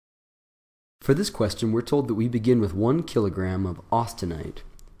For this question, we're told that we begin with 1 kilogram of austenite,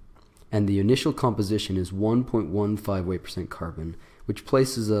 and the initial composition is 1.15 weight % carbon, which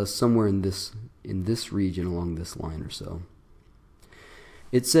places us somewhere in this region along this line or so.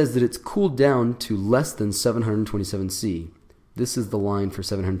 It says that it's cooled down to less than 727 C. This is the line for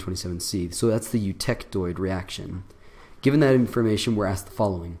 727 C, so that's the eutectoid reaction. Given that information, we're asked the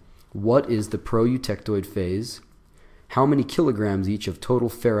following. What is the pro-eutectoid phase? How many kilograms each of total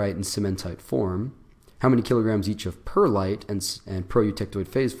ferrite and cementite form? How many kilograms each of perlite and pro-eutectoid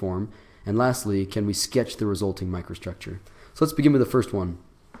phase form? And lastly, can we sketch the resulting microstructure? So let's begin with the first one.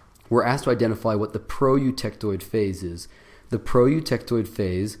 We're asked to identify what the pro-eutectoid phase is. The pro-eutectoid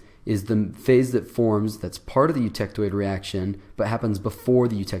phase is the phase that forms, that's part of the eutectoid reaction, but happens before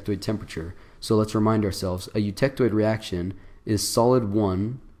the eutectoid temperature. So let's remind ourselves, a eutectoid reaction is solid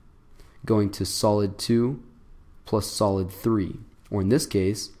 1 going to solid 2 plus solid 3. Or in this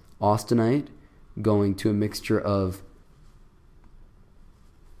case, austenite going to a mixture of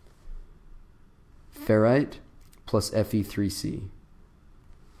ferrite plus Fe3C.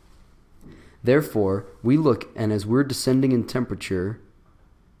 Therefore, we look, and as we're descending in temperature,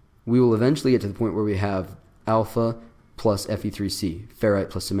 we will eventually get to the point where we have alpha plus Fe3C, ferrite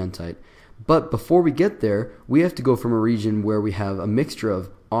plus cementite. But before we get there, we have to go from a region where we have a mixture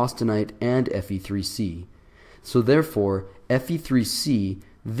of austenite and Fe3C. So therefore, Fe3C,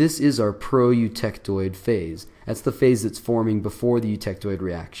 this is our pro-eutectoid phase. That's the phase that's forming before the eutectoid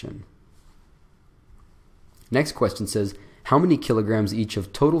reaction. Next question says, how many kilograms each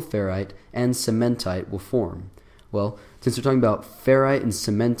of total ferrite and cementite will form? Well, since we're talking about ferrite and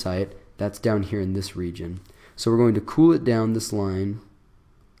cementite, that's down here in this region. So we're going to cool it down this line,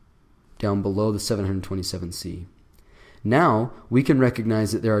 down below the 727 C. Now, we can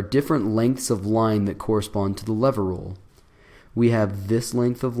recognize that there are different lengths of line that correspond to the lever roll. We have this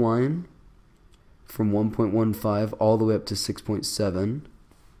length of line from 1.15 all the way up to 6.7.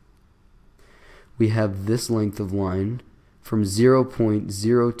 We have this length of line from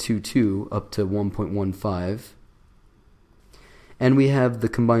 0.022 up to 1.15. And we have the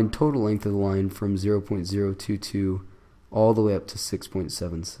combined total length of the line from 0.022 all the way up to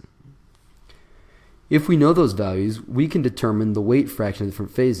 6.7. If we know those values, we can determine the weight fraction of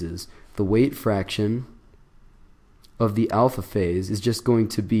different phases. The weight fraction of the alpha phase is just going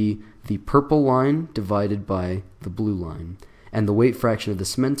to be the purple line divided by the blue line. And the weight fraction of the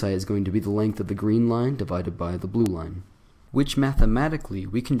cementite is going to be the length of the green line divided by the blue line, which mathematically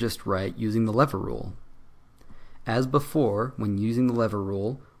we can just write using the lever rule. As before, when using the lever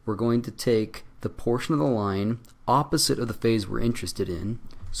rule, we're going to take the portion of the line opposite of the phase we're interested in.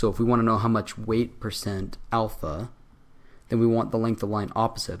 So if we want to know how much weight % alpha, then we want the length of line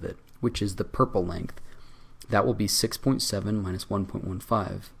opposite of it, which is the purple length. That will be 6.7 minus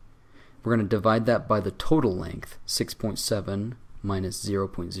 1.15. We're going to divide that by the total length, 6.7 minus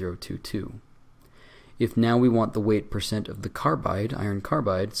 0.022. If now we want the weight % of the carbide, iron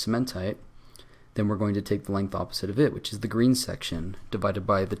carbide, cementite, then we're going to take the length opposite of it, which is the green section, divided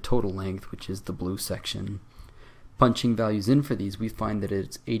by the total length, which is the blue section. Punching values in for these, we find that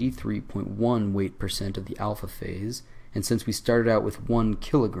it's 83.1 weight % of the alpha phase, and since we started out with 1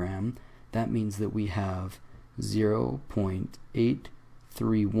 kilogram, that means that we have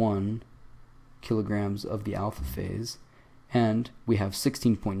 0.831 kilograms of the alpha phase, and we have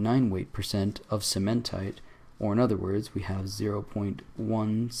 16.9 weight % of cementite, or in other words, we have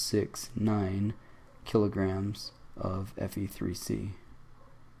 0.169 kilograms of Fe3C.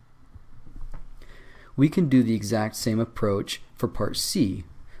 We can do the exact same approach for part C,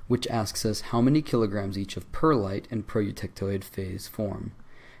 which asks us how many kilograms each of perlite and pro-eutectoid phase form.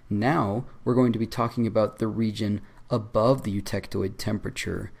 Now we're going to be talking about the region above the eutectoid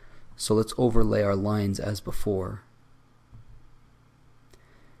temperature, so let's overlay our lines as before.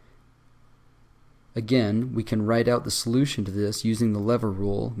 Again, we can write out the solution to this using the lever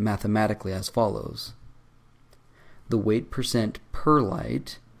rule mathematically as follows. The weight %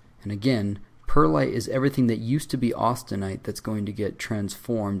 perlite, and again, perlite is everything that used to be austenite that's going to get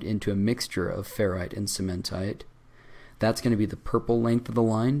transformed into a mixture of ferrite and cementite. That's going to be the purple length of the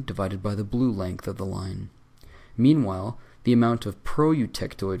line divided by the blue length of the line. Meanwhile, the amount of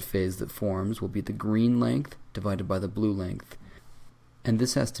pro-eutectoid phase that forms will be the green length divided by the blue length. And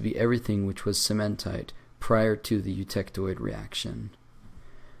this has to be everything which was cementite prior to the eutectoid reaction.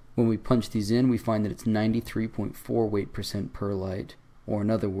 When we punch these in, we find that it's 93.4 weight % perlite, or in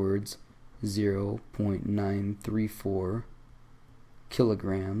other words, 0.934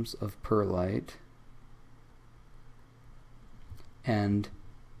 kilograms of perlite and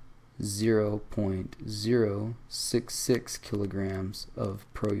 0.066 kilograms of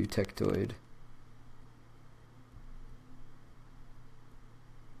pro-eutectoid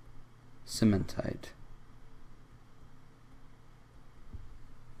cementite.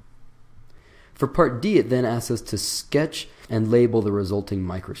 For part D, it then asks us to sketch and label the resulting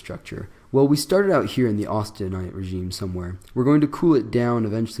microstructure. Well, we started out here in the austenite regime somewhere. We're going to cool it down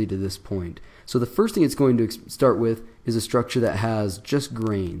eventually to this point. So the first thing it's going to start with is a structure that has just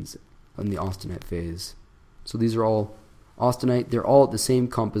grains in the austenite phase. So these are all austenite. They're all at the same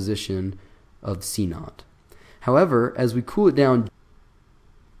composition of C0. However, as we cool it down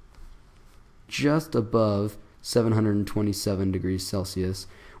just above 727 degrees Celsius,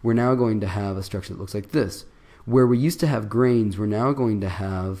 we're now going to have a structure that looks like this. Where we used to have grains, we're now going to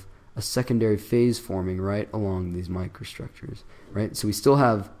have a secondary phase forming right along these microstructures, right? So we still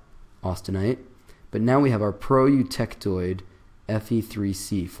have austenite, but now we have our pro-eutectoid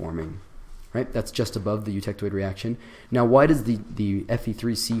Fe3C forming, right? That's just above the eutectoid reaction. Now, why does the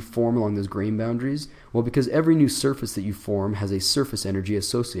Fe3C form along those grain boundaries? Well, because every new surface that you form has a surface energy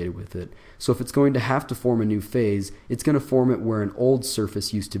associated with it. So if it's going to have to form a new phase, it's going to form it where an old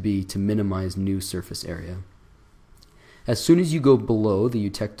surface used to be to minimize new surface area. As soon as you go below the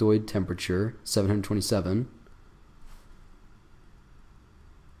eutectoid temperature, 727,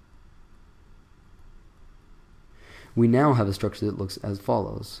 we now have a structure that looks as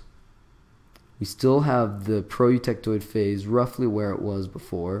follows. We still have the pro-eutectoid phase roughly where it was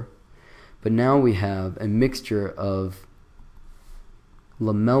before, but now we have a mixture of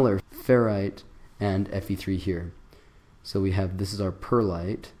lamellar ferrite and Fe3 here. So we have, this is our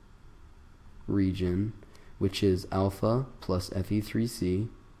perlite region, which is alpha plus Fe3C.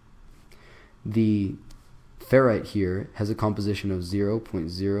 The ferrite here has a composition of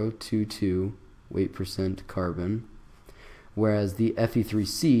 0.022 weight percent carbon, whereas the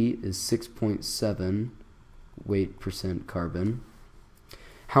Fe3C is 6.7 weight percent carbon.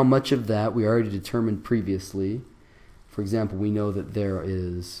 How much of that we already determined previously. For example, we know that there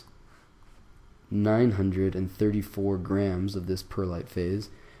is 934 grams of this perlite phase.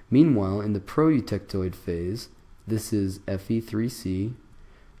 Meanwhile, in the pro-eutectoid phase, this is Fe3C.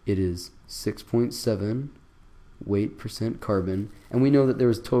 It is 6.7 weight percent carbon, and we know that there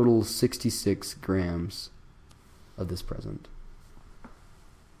is total 66 grams of this present.